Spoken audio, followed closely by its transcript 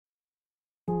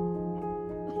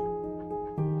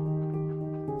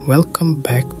Welcome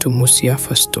back to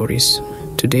Musiafa Stories.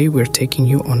 Today we're taking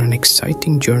you on an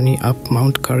exciting journey up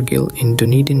Mount Cargill in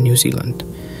Dunedin, New Zealand.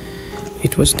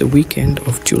 It was the weekend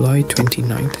of July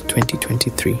 29th,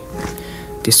 2023.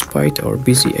 Despite our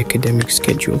busy academic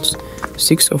schedules,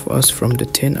 6 of us from the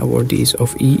 10 awardees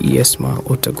of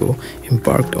IISMA Otago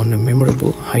embarked on a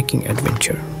memorable hiking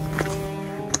adventure.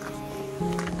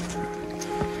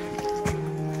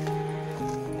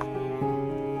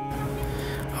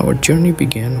 Our journey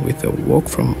began with a walk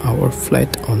from our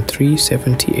flat on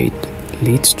 378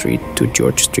 Leith Street to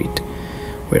George Street,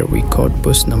 where we caught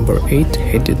bus number 8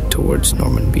 headed towards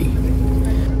Normanby.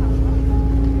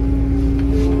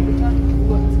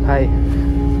 Hi.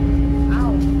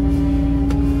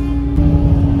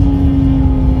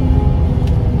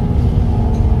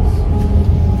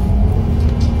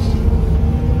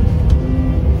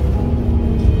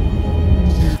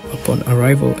 Upon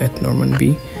arrival at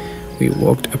Normanby, we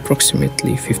walked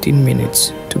approximately 15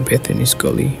 minutes to Bethany's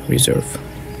Gully Reserve.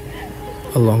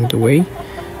 Along the way,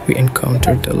 we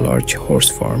encountered a large horse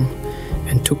farm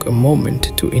and took a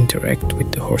moment to interact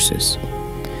with the horses.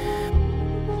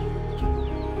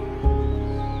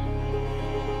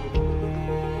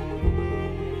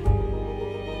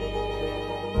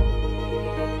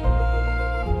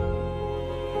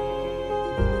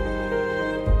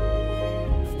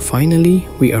 Finally,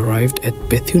 we arrived at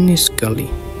Bethany's Gully,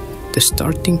 the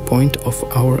starting point of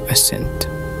our ascent.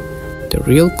 The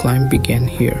real climb began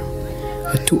here,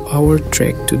 a 2-hour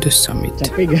trek to the summit.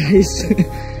 Capek guys.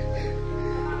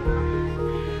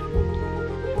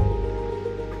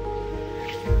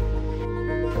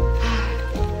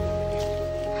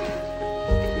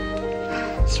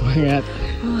 Semangat.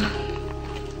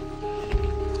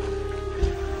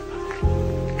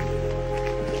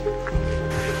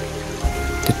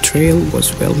 The trail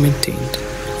was well maintained,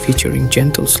 featuring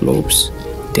gentle slopes,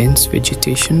 dense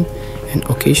vegetation, and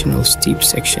occasional steep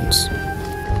sections.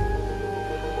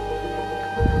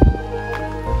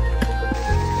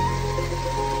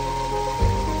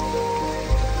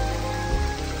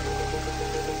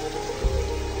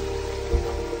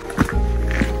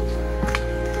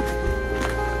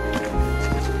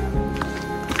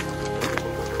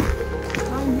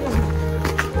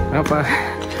 Apa?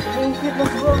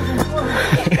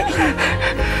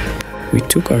 We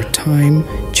took our time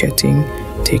chatting,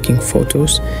 taking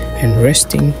photos, and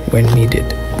resting when needed.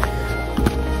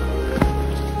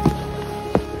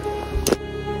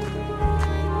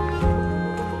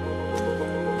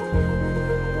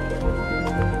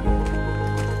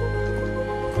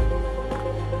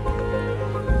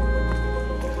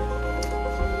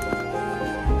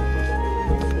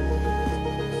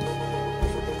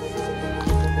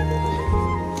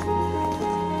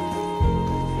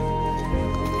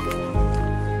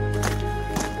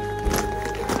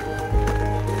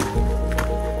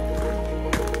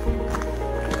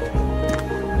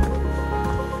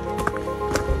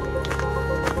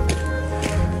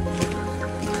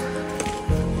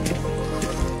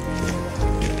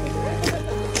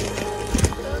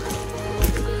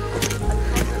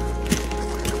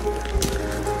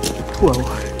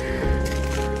 Wow.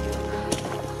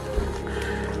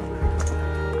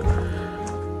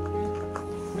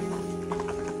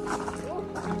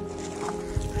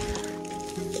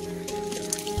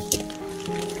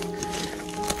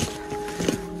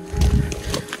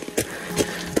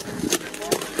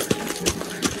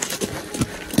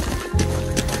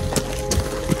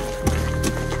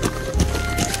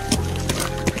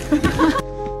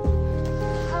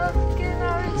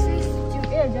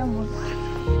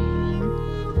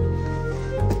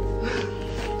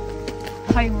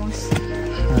 Hi, Moose.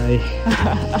 Hai.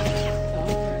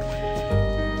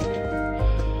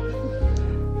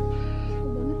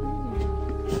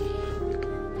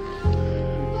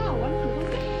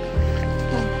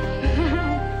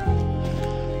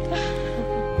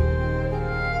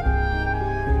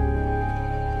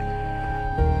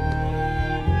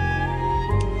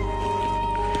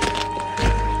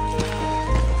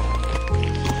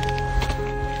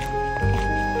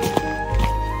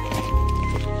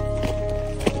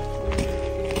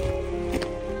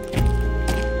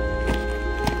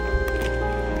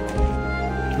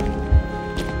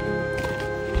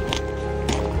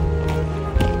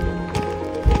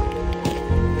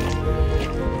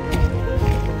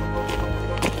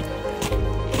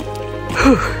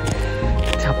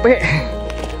 Capek.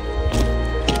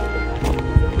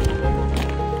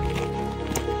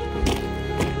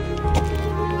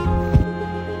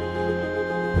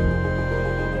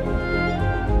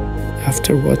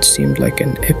 After what seemed like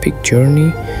an epic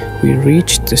journey, we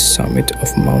reached the summit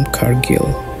of Mount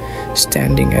Cargill,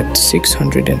 standing at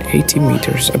 680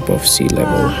 meters above sea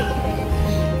level.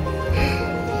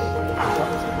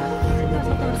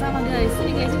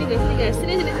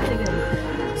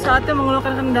 Saatnya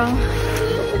mengeluarkan kendang.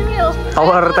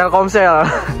 Tower Telkomsel.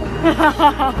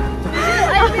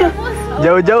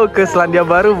 Jauh-jauh ke Selandia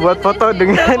Baru buat foto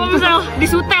dengan Telkomsel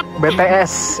disutet.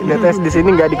 BTS. BTS di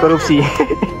sini nggak dikorupsi.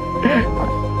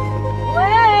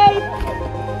 Wait.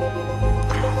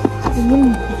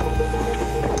 1,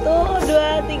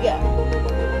 2, 3.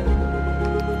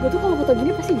 Gue tuh kalau foto gini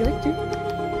pasti jelek cuy.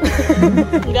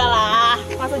 Enggak lah,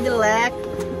 masa jelek.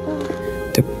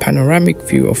 The panoramic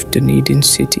view of Dunedin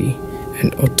city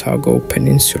and Otago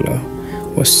Peninsula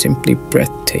was simply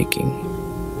breathtaking.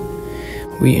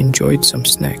 We enjoyed some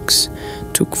snacks,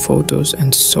 took photos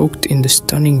and soaked in the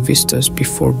stunning vistas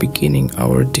before beginning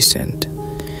our descent.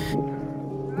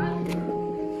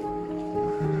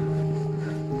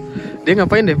 Dia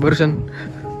ngapain deh barusan?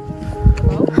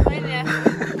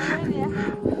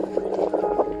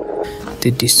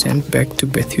 The descent back to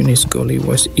Bethune's Gully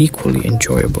was equally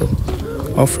enjoyable,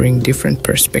 offering different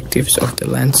perspectives of the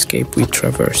landscape we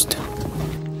traversed.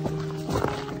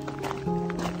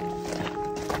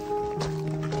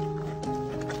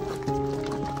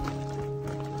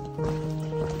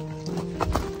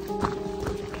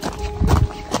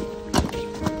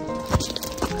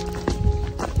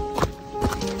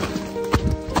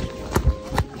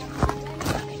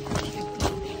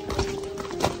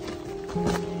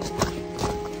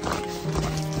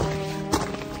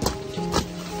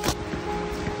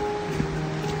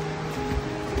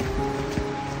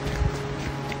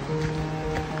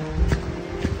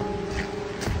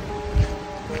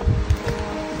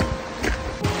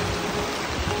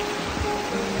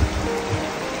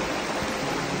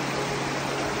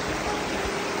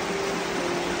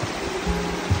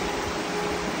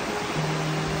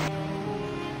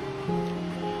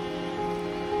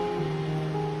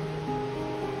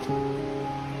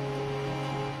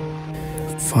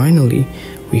 Finally,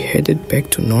 we headed back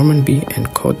to Normanby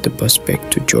and caught the bus back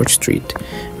to George Street,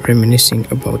 reminiscing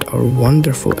about our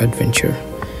wonderful adventure.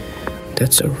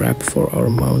 That's a wrap for our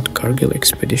Mount Cargill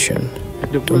expedition.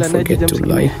 Don't forget to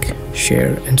like,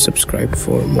 share and subscribe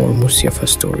for more Musyafa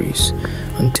stories.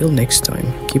 Until next time,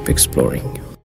 keep exploring.